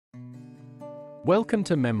Welcome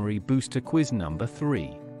to Memory Booster Quiz number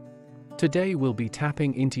 3. Today we'll be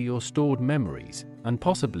tapping into your stored memories and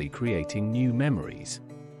possibly creating new memories.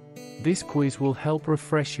 This quiz will help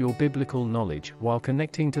refresh your biblical knowledge while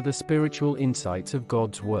connecting to the spiritual insights of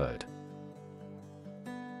God's Word.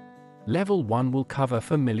 Level 1 will cover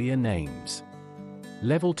familiar names.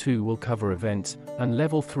 Level 2 will cover events, and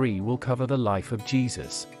Level 3 will cover the life of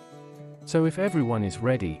Jesus. So if everyone is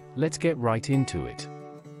ready, let's get right into it.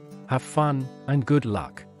 Have fun, and good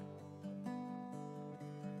luck.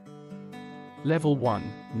 Level 1,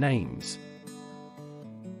 Names.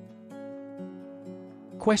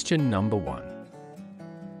 Question number 1.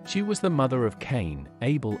 She was the mother of Cain,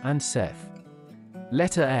 Abel and Seth.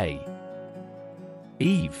 Letter A.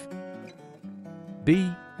 Eve. B.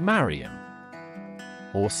 Mariam.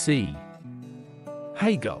 Or C.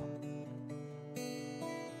 Hagar.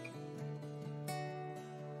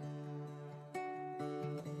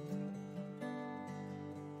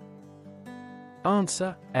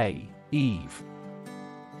 Answer A. Eve.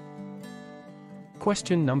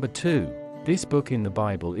 Question number 2. This book in the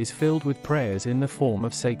Bible is filled with prayers in the form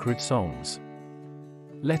of sacred songs.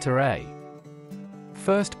 Letter A.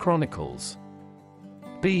 1 Chronicles.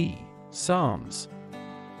 B. Psalms.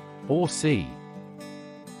 Or C.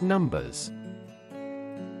 Numbers.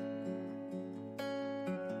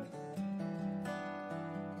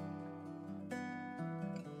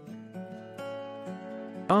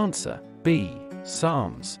 Answer B.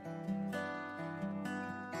 Psalms.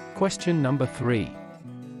 Question number 3.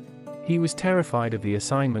 He was terrified of the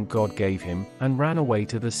assignment God gave him and ran away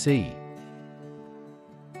to the sea.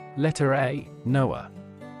 Letter A. Noah.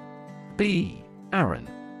 B. Aaron.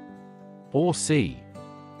 Or C.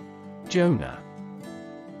 Jonah.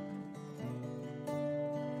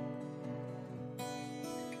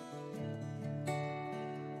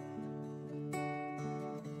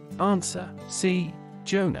 Answer C.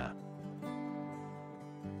 Jonah.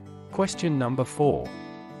 Question number 4.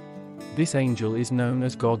 This angel is known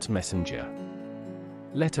as God's messenger.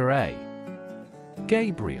 Letter A.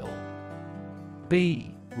 Gabriel.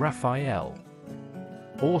 B. Raphael.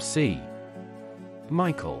 Or C.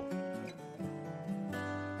 Michael.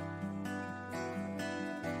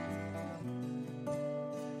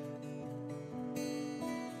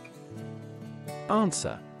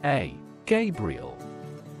 Answer A. Gabriel.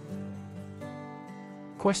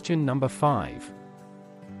 Question number 5.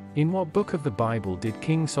 In what book of the Bible did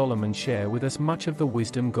King Solomon share with us much of the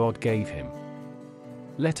wisdom God gave him?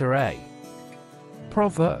 Letter A.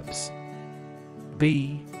 Proverbs.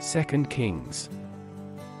 B. 2 Kings.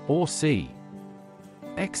 Or C.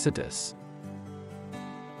 Exodus.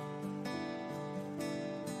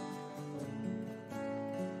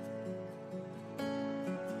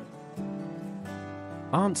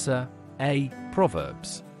 Answer A.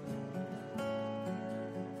 Proverbs.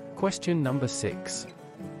 Question number 6.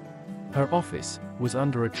 Her office was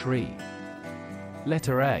under a tree.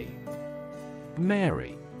 Letter A.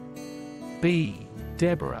 Mary. B.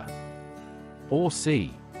 Deborah. Or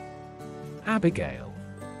C. Abigail.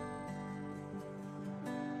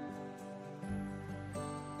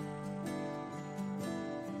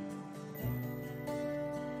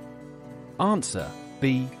 Answer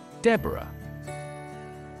B. Deborah.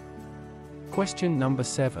 Question number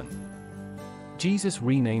 7. Jesus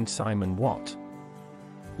renamed Simon what?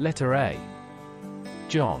 Letter A.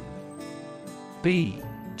 John. B.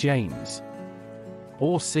 James.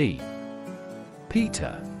 Or C.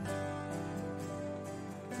 Peter.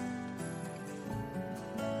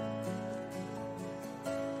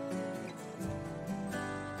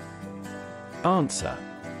 Answer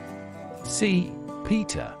C.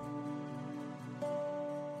 Peter.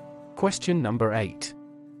 Question number 8.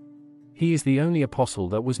 He is the only apostle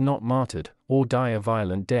that was not martyred or die a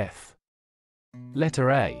violent death.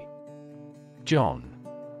 Letter A. John.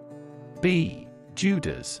 B.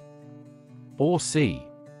 Judas. Or C.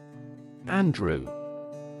 Andrew.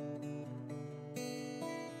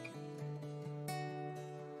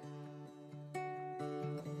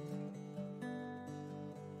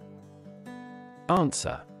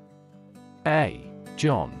 Answer A.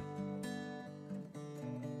 John.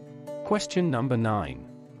 Question number 9.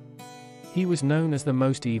 He was known as the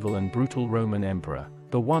most evil and brutal Roman emperor,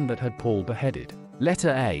 the one that had Paul beheaded.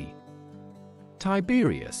 Letter A.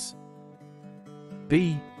 Tiberius.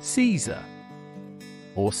 B. Caesar.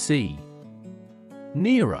 Or C.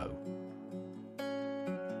 Nero.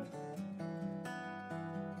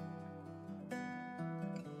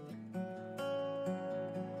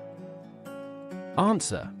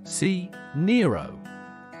 Answer C. Nero.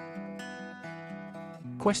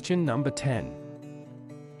 Question number 10.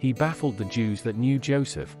 He baffled the Jews that knew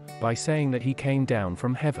Joseph by saying that he came down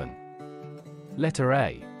from heaven. Letter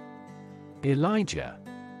A. Elijah.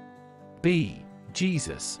 B.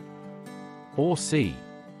 Jesus. Or C.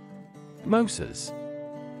 Moses.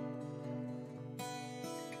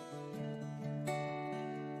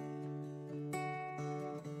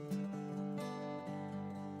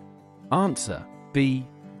 Answer B.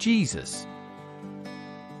 Jesus.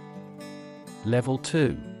 Level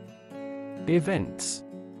 2. Events.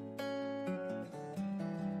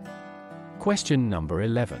 Question number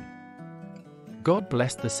 11. God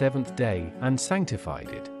blessed the seventh day and sanctified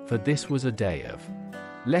it, for this was a day of.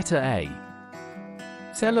 Letter A.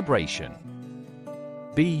 Celebration.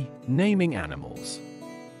 B. Naming animals.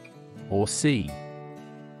 Or C.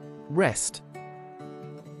 Rest.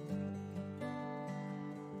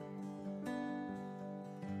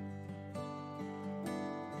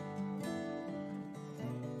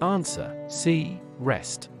 Answer C.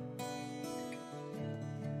 Rest.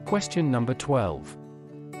 Question number 12.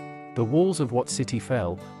 The walls of what city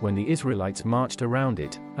fell when the Israelites marched around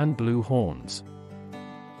it and blew horns?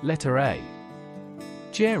 Letter A.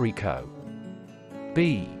 Jericho.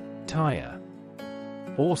 B. Tyre.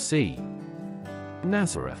 Or C.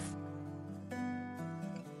 Nazareth.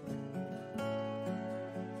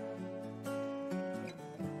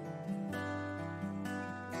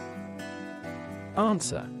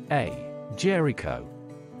 Answer A. Jericho.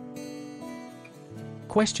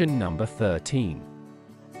 Question number 13.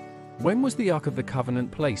 When was the Ark of the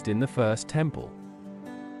Covenant placed in the first temple?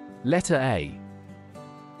 Letter A.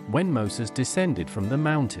 When Moses descended from the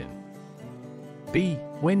mountain. B.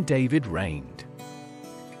 When David reigned.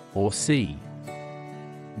 Or C.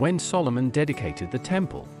 When Solomon dedicated the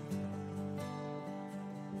temple.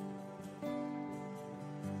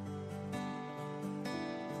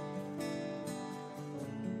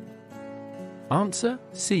 Answer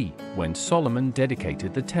C. When Solomon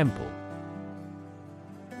dedicated the temple.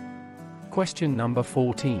 Question number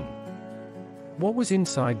 14. What was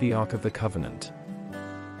inside the Ark of the Covenant?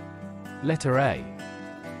 Letter A.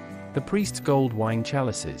 The priest's gold wine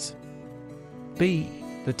chalices. B.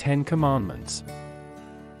 The Ten Commandments.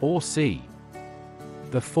 Or C.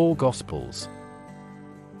 The Four Gospels.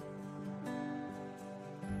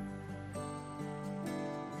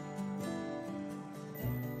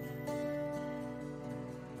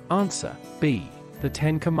 Answer B. The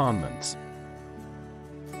Ten Commandments.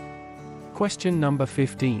 Question number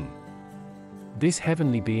 15. This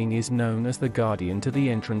heavenly being is known as the guardian to the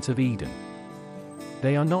entrance of Eden.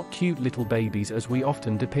 They are not cute little babies as we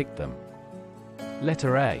often depict them.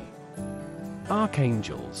 Letter A.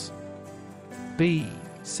 Archangels. B.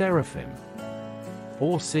 Seraphim.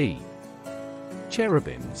 Or C.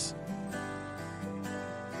 Cherubims.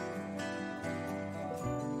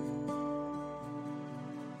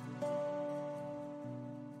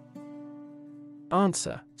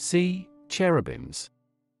 Answer C. Cherubims.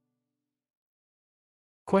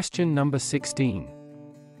 Question number 16.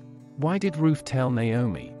 Why did Ruth tell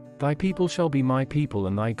Naomi, "Thy people shall be my people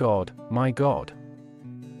and thy God, my God"?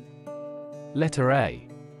 Letter A.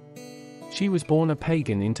 She was born a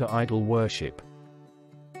pagan into idol worship.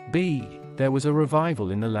 B. There was a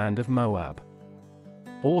revival in the land of Moab.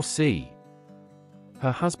 Or C.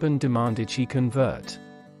 Her husband demanded she convert.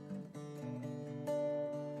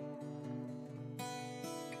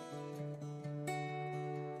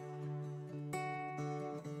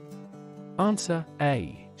 Answer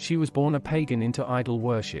A. She was born a pagan into idol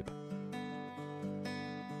worship.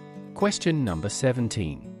 Question number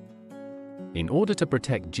 17. In order to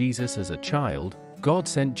protect Jesus as a child, God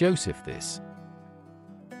sent Joseph this.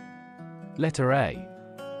 Letter A.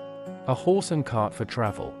 A horse and cart for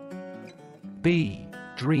travel. B.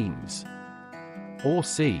 Dreams. Or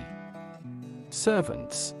C.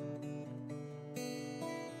 Servants.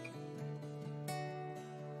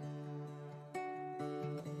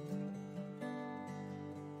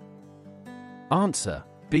 Answer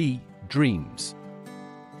B. Dreams.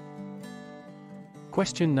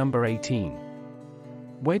 Question number 18.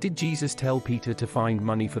 Where did Jesus tell Peter to find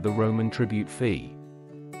money for the Roman tribute fee?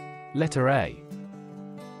 Letter A.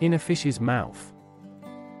 In a fish's mouth.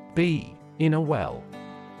 B. In a well.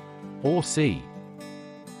 Or C.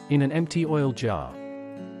 In an empty oil jar.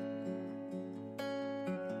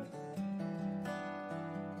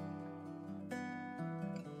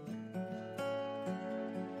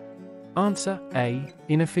 Answer A.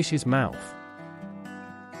 In a fish's mouth.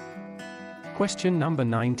 Question number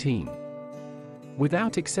 19.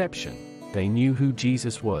 Without exception, they knew who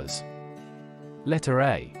Jesus was. Letter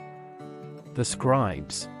A. The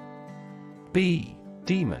scribes. B.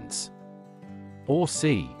 Demons. Or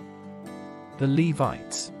C. The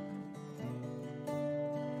Levites.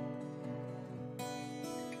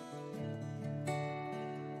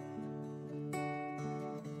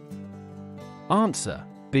 Answer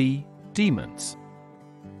B. Demons.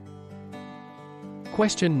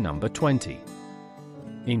 Question number 20.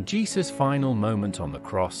 In Jesus' final moment on the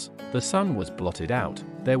cross, the sun was blotted out,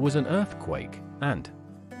 there was an earthquake, and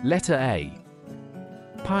letter A.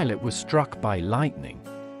 Pilate was struck by lightning.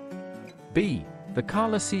 B. The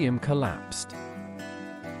Colosseum collapsed.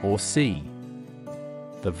 Or C.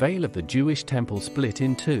 The veil of the Jewish temple split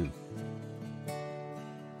in two.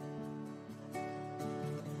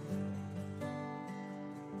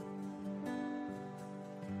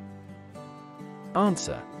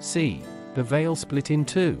 Answer C. The veil split in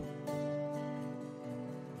two.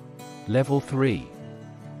 Level 3.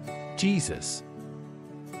 Jesus.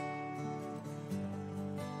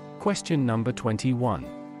 Question number 21.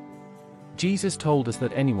 Jesus told us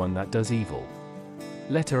that anyone that does evil,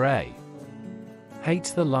 letter A,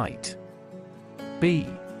 hates the light, B,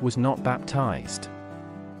 was not baptized,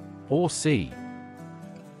 or C,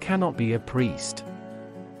 cannot be a priest.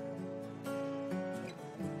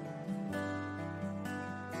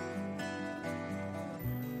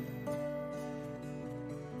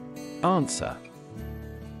 Answer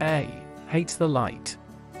A. Hates the light.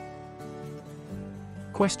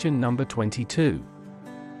 Question number 22.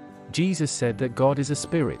 Jesus said that God is a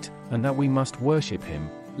spirit, and that we must worship him,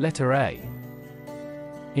 letter A,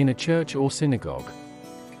 in a church or synagogue,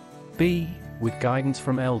 B, with guidance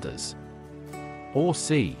from elders, or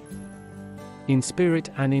C, in spirit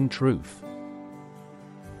and in truth.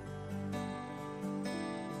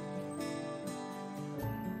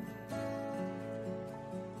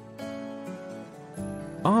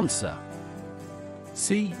 Answer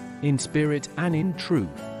C. In spirit and in truth.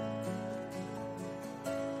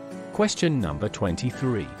 Question number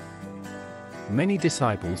 23. Many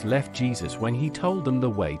disciples left Jesus when he told them the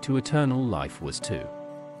way to eternal life was to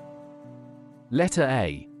letter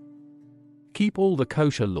A. Keep all the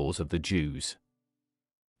kosher laws of the Jews.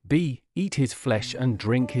 B. Eat his flesh and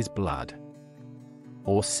drink his blood.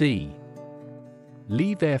 Or C.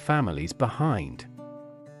 Leave their families behind.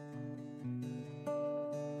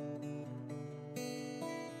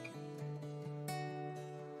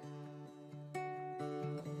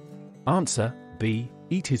 Answer B.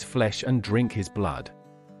 Eat his flesh and drink his blood.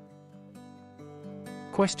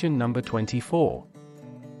 Question number 24.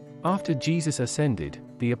 After Jesus ascended,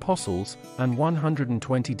 the apostles and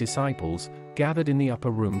 120 disciples gathered in the upper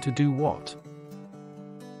room to do what?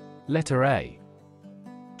 Letter A.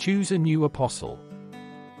 Choose a new apostle.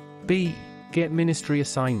 B. Get ministry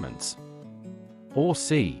assignments. Or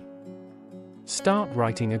C. Start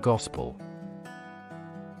writing a gospel.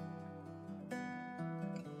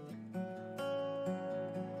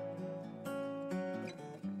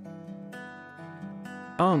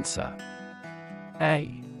 Answer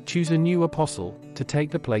A. Choose a new apostle to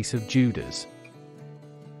take the place of Judas.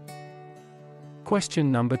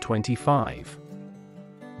 Question number 25.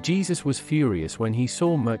 Jesus was furious when he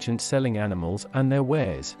saw merchants selling animals and their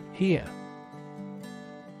wares here.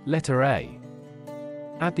 Letter A.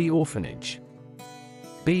 At the orphanage.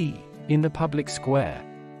 B. In the public square.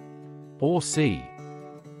 Or C.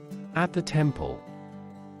 At the temple.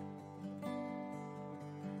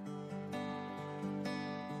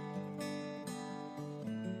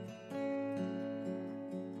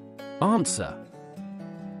 Answer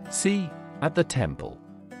C. At the temple.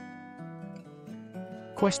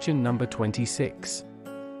 Question number 26.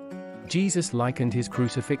 Jesus likened his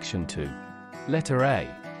crucifixion to letter A.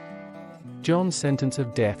 John's sentence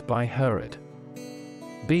of death by Herod.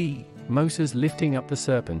 B. Moses lifting up the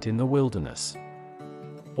serpent in the wilderness.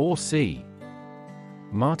 Or C.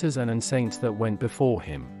 Martyrs and saints that went before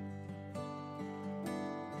him.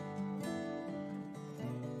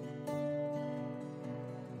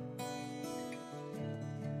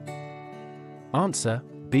 Answer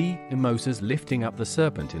B. Moses lifting up the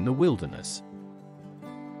serpent in the wilderness.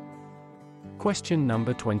 Question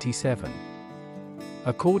number 27.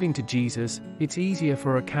 According to Jesus, it's easier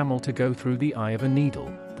for a camel to go through the eye of a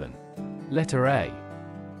needle than letter A.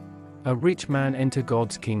 A rich man enter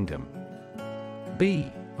God's kingdom.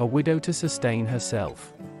 B. A widow to sustain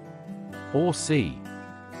herself. Or C.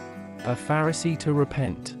 A Pharisee to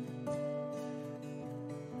repent.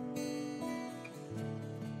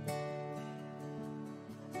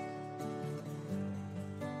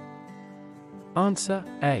 Answer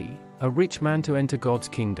A. A rich man to enter God's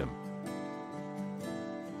kingdom.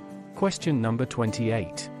 Question number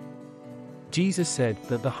 28. Jesus said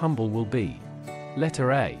that the humble will be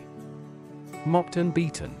letter A. Mocked and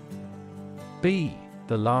beaten. B.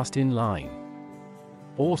 The last in line.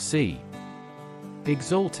 Or C.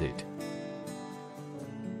 Exalted?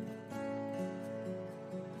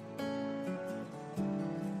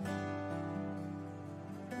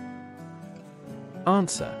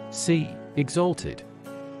 Answer: C. Exalted.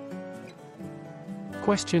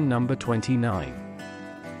 Question number 29.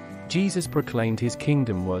 Jesus proclaimed his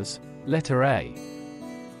kingdom was, letter A,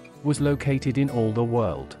 was located in all the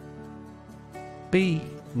world. B.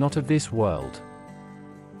 Not of this world.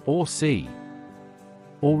 Or C.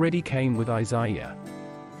 Already came with Isaiah.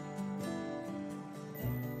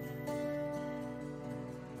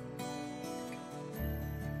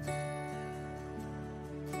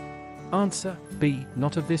 Answer: B.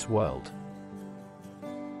 Not of this world.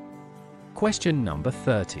 Question number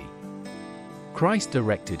 30. Christ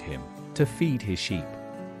directed him to feed his sheep.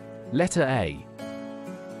 Letter A.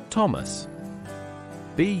 Thomas.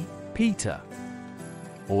 B. Peter.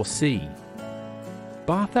 Or C.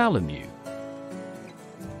 Bartholomew?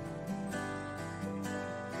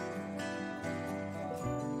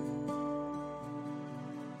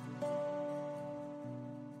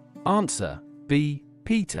 Answer: B.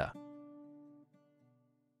 Peter.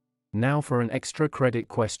 Now for an extra credit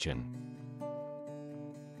question.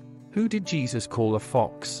 Who did Jesus call a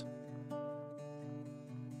fox?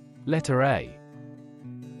 Letter A.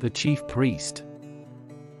 The chief priest.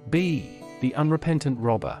 B. The unrepentant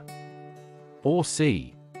robber. Or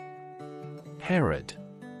C. Herod?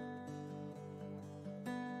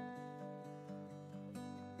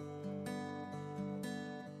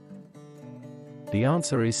 The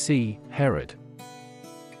answer is C. Herod.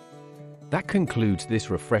 That concludes this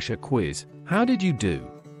refresher quiz. How did you do?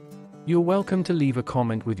 You're welcome to leave a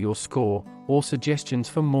comment with your score, or suggestions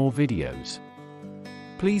for more videos.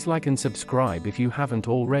 Please like and subscribe if you haven't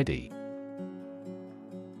already.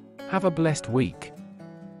 Have a blessed week.